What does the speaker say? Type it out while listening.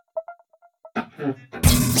Hey,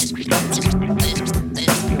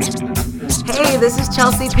 this is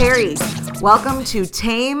Chelsea Perry. Welcome to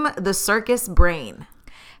Tame the Circus Brain.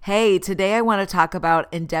 Hey, today I want to talk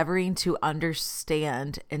about endeavoring to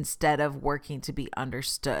understand instead of working to be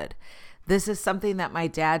understood. This is something that my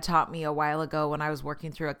dad taught me a while ago when I was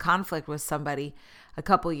working through a conflict with somebody a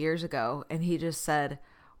couple years ago. And he just said,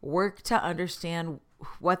 work to understand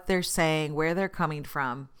what they're saying, where they're coming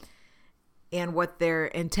from, and what they're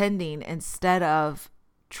intending instead of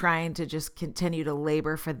trying to just continue to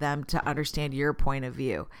labor for them to understand your point of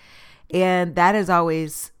view. And that has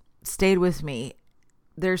always stayed with me.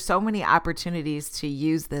 There's so many opportunities to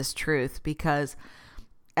use this truth because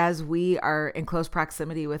as we are in close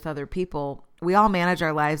proximity with other people, we all manage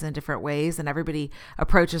our lives in different ways and everybody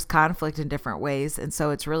approaches conflict in different ways. And so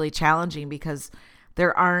it's really challenging because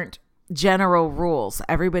there aren't general rules.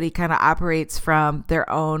 Everybody kind of operates from their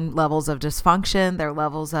own levels of dysfunction, their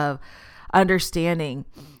levels of understanding.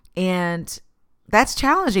 And that's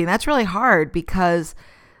challenging. That's really hard because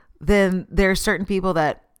then there are certain people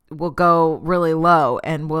that will go really low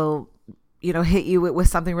and will, hit you with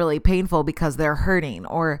something really painful because they're hurting,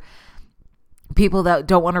 or people that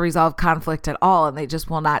don't want to resolve conflict at all and they just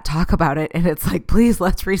will not talk about it. And it's like, please,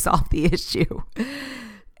 let's resolve the issue.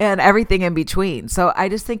 And everything in between. So I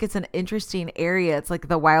just think it's an interesting area. It's like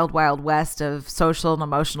the wild, wild west of social and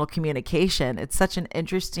emotional communication. It's such an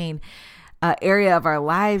interesting area of our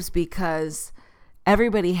lives because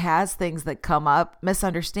everybody has things that come up,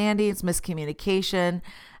 misunderstandings, miscommunication,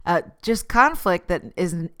 just conflict that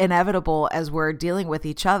is inevitable as we're dealing with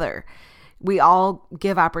each other. We all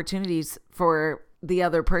give opportunities for the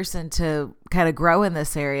other person to kind of grow in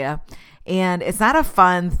this area. And it's not a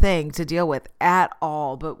fun thing to deal with at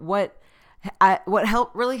all. But what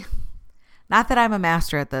helped really, not that I'm a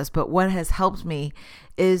master at this, but what has helped me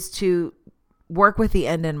is to work with the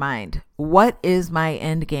end in mind. What is my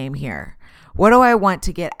end game here? What do I want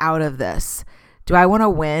to get out of this? Do I want to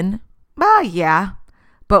win? Yeah.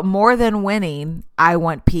 But more than winning, I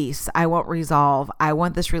want peace. I want resolve. I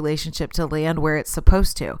want this relationship to land where it's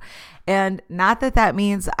supposed to. And not that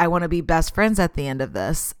means I want to be best friends at the end of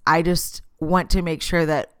this. I just want to make sure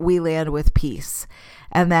that we land with peace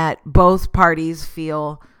and that both parties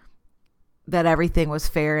feel that everything was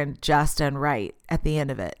fair and just and right at the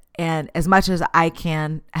end of it. And as much as I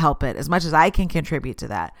can help it, as much as I can contribute to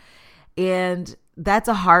that. And that's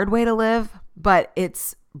a hard way to live, but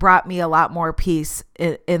it's brought me a lot more peace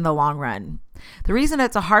in the long run. The reason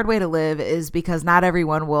it's a hard way to live is because not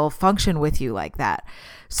everyone will function with you like that.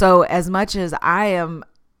 So as much as I am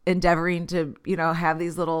endeavoring to, have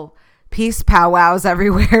these little peace powwows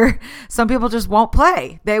everywhere, some people just won't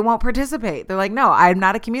play. They won't participate. They're like, no, I'm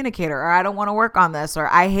not a communicator, or I don't want to work on this, or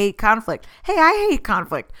I hate conflict. Hey, I hate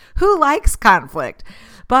conflict. Who likes conflict?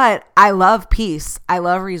 But I love peace. I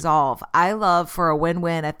love resolve. I love for a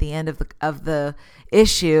win-win at the end of the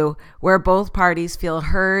issue where both parties feel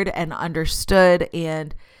heard and understood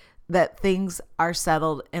and that things are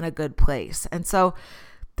settled in a good place. And so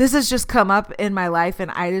this has just come up in my life, and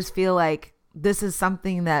I just feel like this is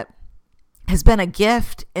something that has been a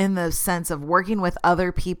gift in the sense of working with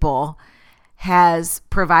other people has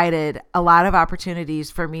provided a lot of opportunities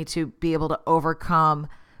for me to be able to overcome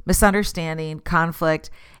misunderstanding, conflict,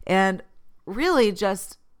 and really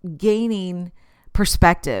just gaining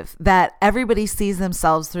perspective that everybody sees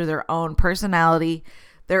themselves through their own personality,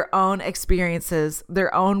 their own experiences,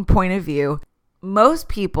 their own point of view. Most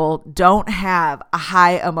people don't have a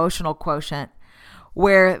high emotional quotient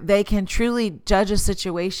where they can truly judge a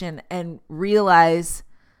situation and realize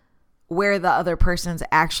where the other person's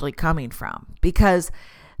actually coming from, because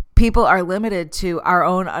people are limited to our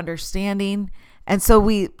own understanding. And so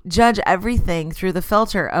we judge everything through the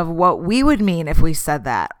filter of what we would mean if we said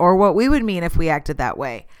that, or what we would mean if we acted that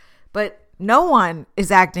way. But no one is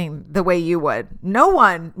acting the way you would. No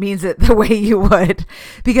one means it the way you would,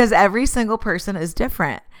 because every single person is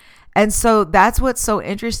different. And so that's what's so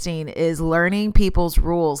interesting is learning people's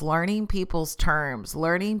rules, learning people's terms,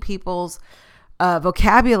 learning people's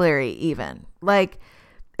vocabulary even. Like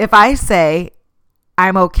if I say,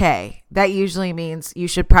 I'm okay, that usually means you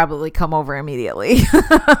should probably come over immediately.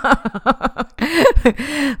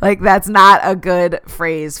 Like that's not a good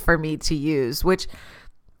phrase for me to use, which,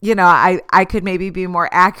 I could maybe be more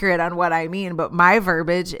accurate on what I mean, but my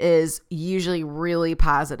verbiage is usually really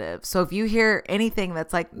positive. So if you hear anything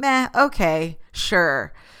that's like, meh, okay,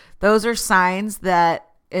 sure, those are signs that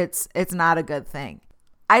it's not a good thing.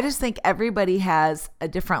 I just think everybody has a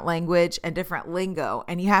different language and different lingo,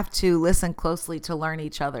 and you have to listen closely to learn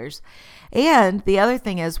each other's. And the other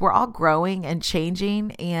thing is we're all growing and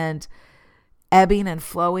changing, and ebbing and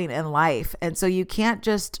flowing in life. And so you can't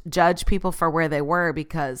just judge people for where they were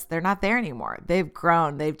because they're not there anymore. They've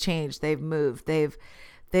grown, they've changed, they've moved, they've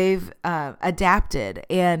adapted.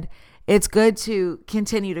 And it's good to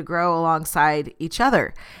continue to grow alongside each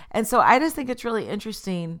other. And so I just think it's really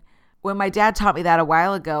interesting when my dad taught me that a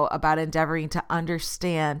while ago about endeavoring to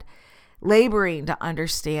understand, laboring to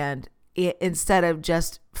understand instead of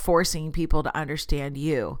just forcing people to understand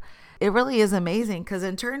you. It really is amazing because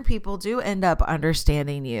in turn, people do end up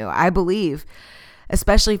understanding you. I believe,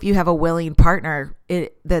 especially if you have a willing partner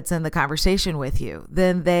that's in the conversation with you,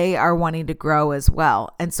 then they are wanting to grow as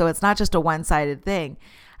well. And so it's not just a one-sided thing.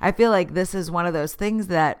 I feel like this is one of those things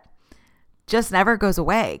that just never goes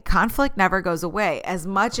away. Conflict never goes away. As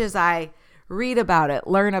much as I read about it,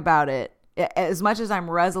 learn about it, as much as I'm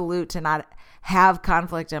resolute to not have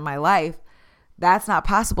conflict in my life, that's not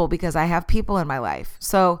possible because I have people in my life.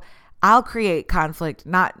 So I'll create conflict,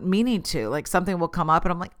 not meaning to. Like something will come up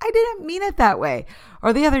and I'm like, I didn't mean it that way.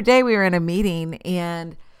 Or the other day we were in a meeting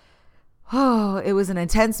and it was an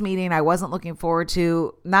intense meeting I wasn't looking forward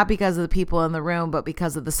to, not because of the people in the room, but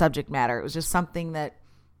because of the subject matter. It was just something that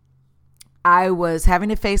I was having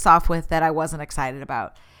to face off with that I wasn't excited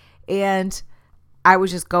about. And I was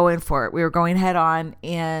just going for it. We were going head on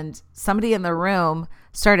and somebody in the room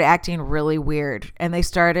started acting really weird and they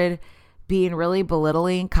started being really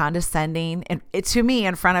belittling, condescending, and to me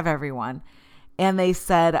in front of everyone. And they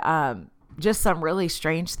said just some really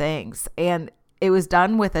strange things. And it was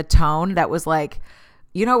done with a tone that was like,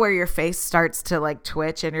 you know, where your face starts to like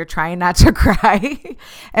twitch and you're trying not to cry.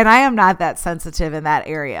 And I am not that sensitive in that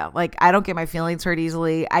area. Like I don't get my feelings hurt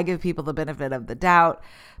easily. I give people the benefit of the doubt.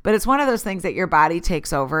 But it's one of those things that your body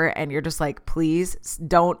takes over and you're just like, please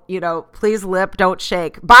don't, please lip, don't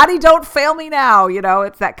shake. Body, don't fail me now.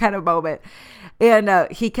 It's that kind of moment.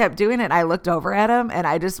 And he kept doing it. And I looked over at him and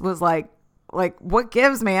I just was like, what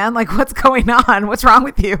gives, man? Like, what's going on? What's wrong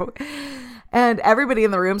with you? And everybody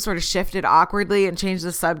in the room sort of shifted awkwardly and changed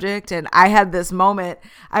the subject. And I had this moment.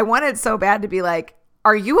 I wanted so bad to be like,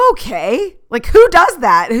 are you okay? Like, who does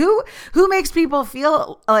that? Who makes people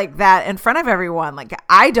feel like that in front of everyone? Like,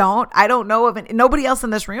 I don't know of it. Nobody else in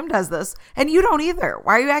this room does this. And you don't either.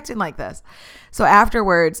 Why are you acting like this? So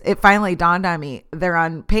afterwards, it finally dawned on me, they're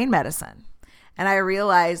on pain medicine. And I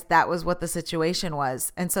realized that was what the situation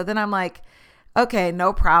was. And so then I'm like, okay,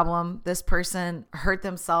 no problem. This person hurt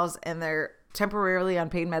themselves and they're temporarily on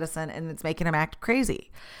pain medicine and it's making them act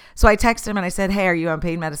crazy. So I texted him and I said, hey, are you on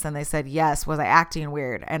pain medicine? They said, yes. Was I acting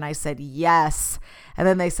weird? And I said, yes. And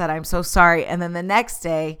then they said, I'm so sorry. And then the next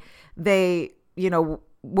day they,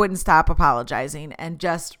 wouldn't stop apologizing and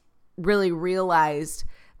just really realized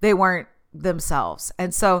they weren't themselves.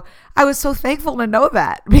 And so I was so thankful to know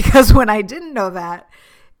that because when I didn't know that,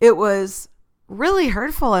 it was really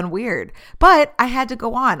hurtful and weird, but I had to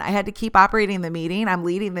go on. I had to keep operating the meeting. I'm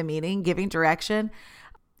leading the meeting, giving direction.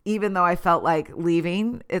 Even though I felt like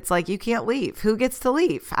leaving, it's like, you can't leave. Who gets to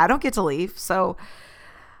leave? I don't get to leave. So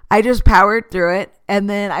I just powered through it. And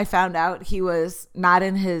then I found out he was not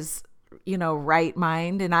in his, right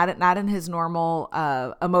mind and not in his normal,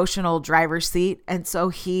 emotional driver's seat. And so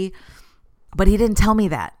but he didn't tell me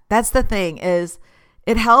that. That's the thing is,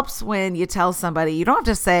 it helps when you tell somebody, you don't have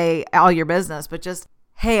to say all your business, but just,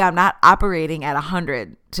 hey, I'm not operating at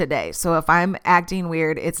 100 today. So if I'm acting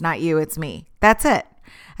weird, it's not you, it's me. That's it.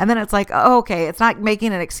 And then it's like, oh, okay, it's not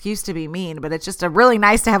making an excuse to be mean, but it's just really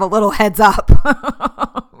nice to have a little heads up.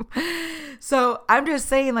 So I'm just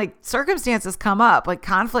saying, like, circumstances come up, like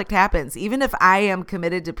conflict happens. Even if I am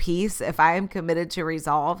committed to peace, if I am committed to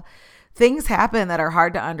resolve, things happen that are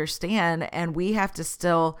hard to understand. And we have to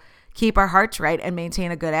still keep our hearts right and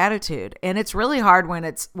maintain a good attitude. And it's really hard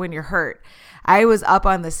when you're hurt. I was up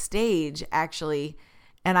on the stage actually,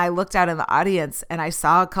 and I looked out in the audience and I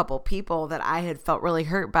saw a couple people that I had felt really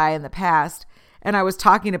hurt by in the past. And I was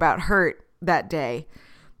talking about hurt that day.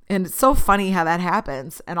 And it's so funny how that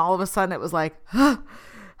happens. And all of a sudden it was like, and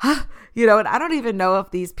I don't even know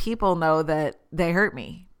if these people know that they hurt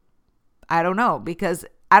me. I don't know, because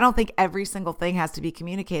I don't think every single thing has to be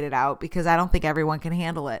communicated out because I don't think everyone can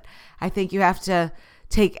handle it. I think you have to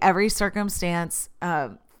take every circumstance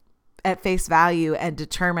at face value and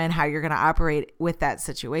determine how you're going to operate with that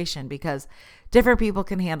situation because different people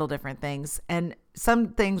can handle different things. And some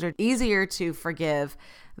things are easier to forgive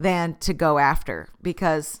than to go after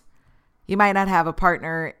because you might not have a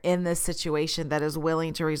partner in this situation that is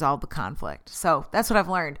willing to resolve the conflict. So that's what I've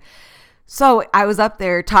learned. So I was up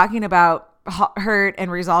there talking about hurt and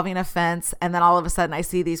resolving offense. And then all of a sudden I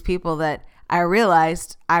see these people that I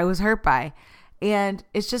realized I was hurt by. And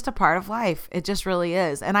it's just a part of life. It just really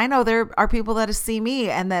is. And I know there are people that see me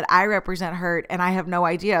and that I represent hurt and I have no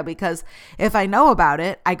idea, because if I know about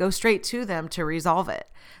it, I go straight to them to resolve it.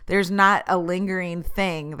 There's not a lingering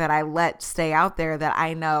thing that I let stay out there that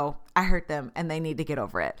I know I hurt them and they need to get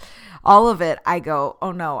over it. All of it, I go,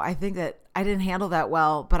 oh no, I think that I didn't handle that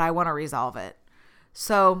well, but I want to resolve it.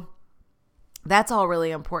 So that's all really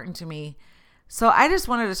important to me. So I just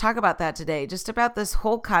wanted to talk about that today, just about this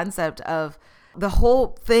whole concept of the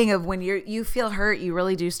whole thing of when you feel hurt, you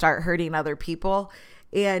really do start hurting other people,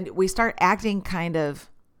 and we start acting kind of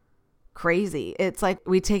crazy. It's like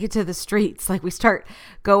we take it to the streets, like we start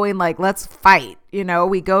going like, let's fight.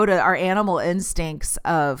 We go to our animal instincts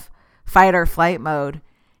of fight or flight mode.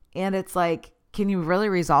 And it's like, can you really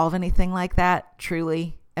resolve anything like that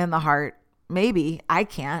truly in the heart? Maybe. I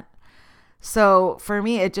can't. So for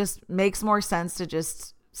me, it just makes more sense to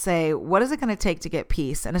just say, what is it going to take to get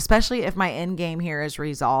peace? And especially if my end game here is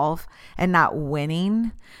resolve and not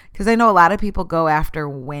winning, because I know a lot of people go after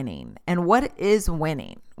winning. And what is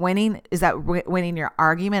winning? Winning, is that winning your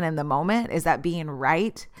argument in the moment? Is that being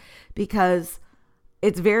right? Because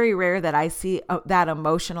it's very rare that I see that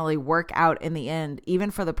emotionally work out in the end, even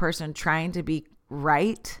for the person trying to be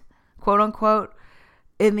right, quote unquote.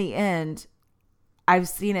 In the end, I've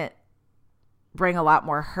seen it bring a lot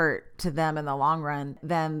more hurt to them in the long run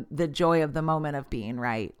than the joy of the moment of being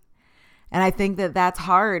right. And I think that that's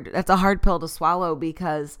hard. That's a hard pill to swallow,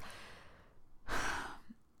 because,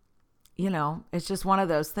 it's just one of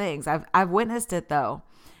those things. I've witnessed it though.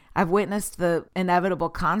 I've witnessed the inevitable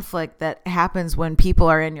conflict that happens when people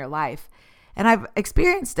are in your life. And I've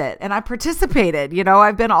experienced it and I participated.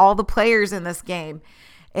 I've been all the players in this game.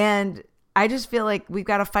 And I just feel like we've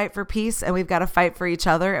got to fight for peace, and we've got to fight for each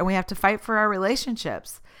other, and we have to fight for our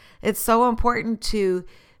relationships. It's so important to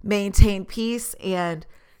maintain peace and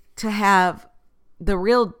to have the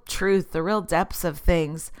real truth, the real depths of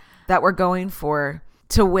things that we're going for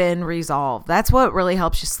to win resolve. That's what really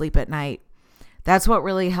helps you sleep at night. That's what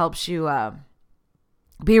really helps you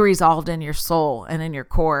be resolved in your soul and in your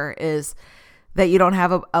core, is that you don't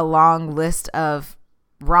have a long list of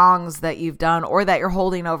wrongs that you've done or that you're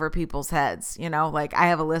holding over people's heads. Like I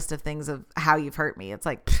have a list of things of how you've hurt me. It's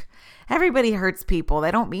like, everybody hurts people.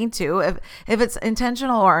 They don't mean to. If it's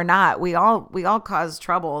intentional or not, we all cause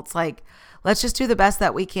trouble. It's like, let's just do the best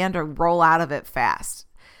that we can to roll out of it fast.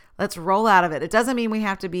 Let's roll out of it. It doesn't mean we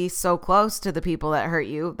have to be so close to the people that hurt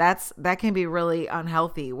you. That can be really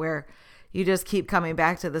unhealthy, where you just keep coming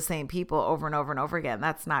back to the same people over and over and over again.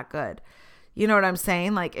 That's not good. You know what I'm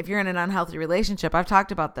saying? Like if you're in an unhealthy relationship, I've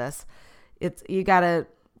talked about this. You gotta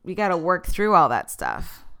work through all that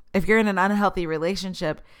stuff. If you're in an unhealthy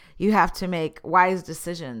relationship, you have to make wise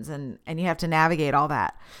decisions and you have to navigate all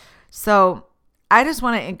that. So I just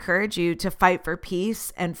want to encourage you to fight for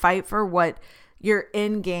peace and fight for what your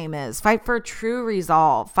end game is. Fight for true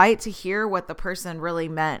resolve. Fight to hear what the person really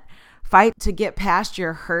meant. Fight to get past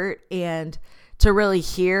your hurt and to really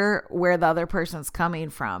hear where the other person's coming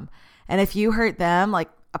from. And if you hurt them, like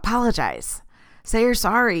apologize, say you're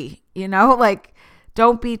sorry, like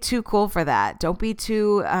don't be too cool for that. Don't be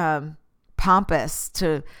too pompous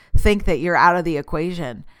to think that you're out of the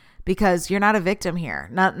equation, because you're not a victim here.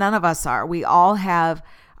 None of us are. We all have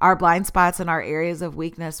our blind spots and our areas of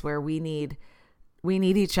weakness where we need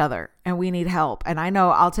each other and we need help. And I know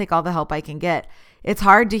I'll take all the help I can get. It's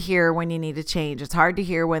hard to hear when you need to change. It's hard to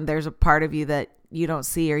hear when there's a part of you that you don't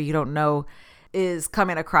see or you don't know is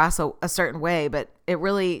coming across a certain way, but it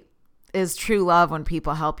really is true love when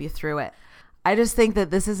people help you through it. I just think that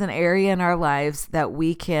this is an area in our lives that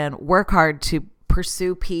we can work hard to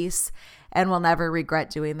pursue peace, and we'll never regret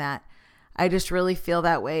doing that. I just really feel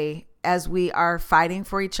that way as we are fighting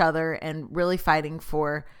for each other and really fighting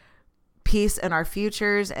for peace in our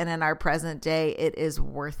futures and in our present day. It is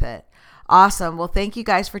worth it. Awesome. Well, thank you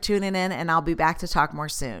guys for tuning in, and I'll be back to talk more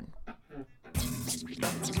soon.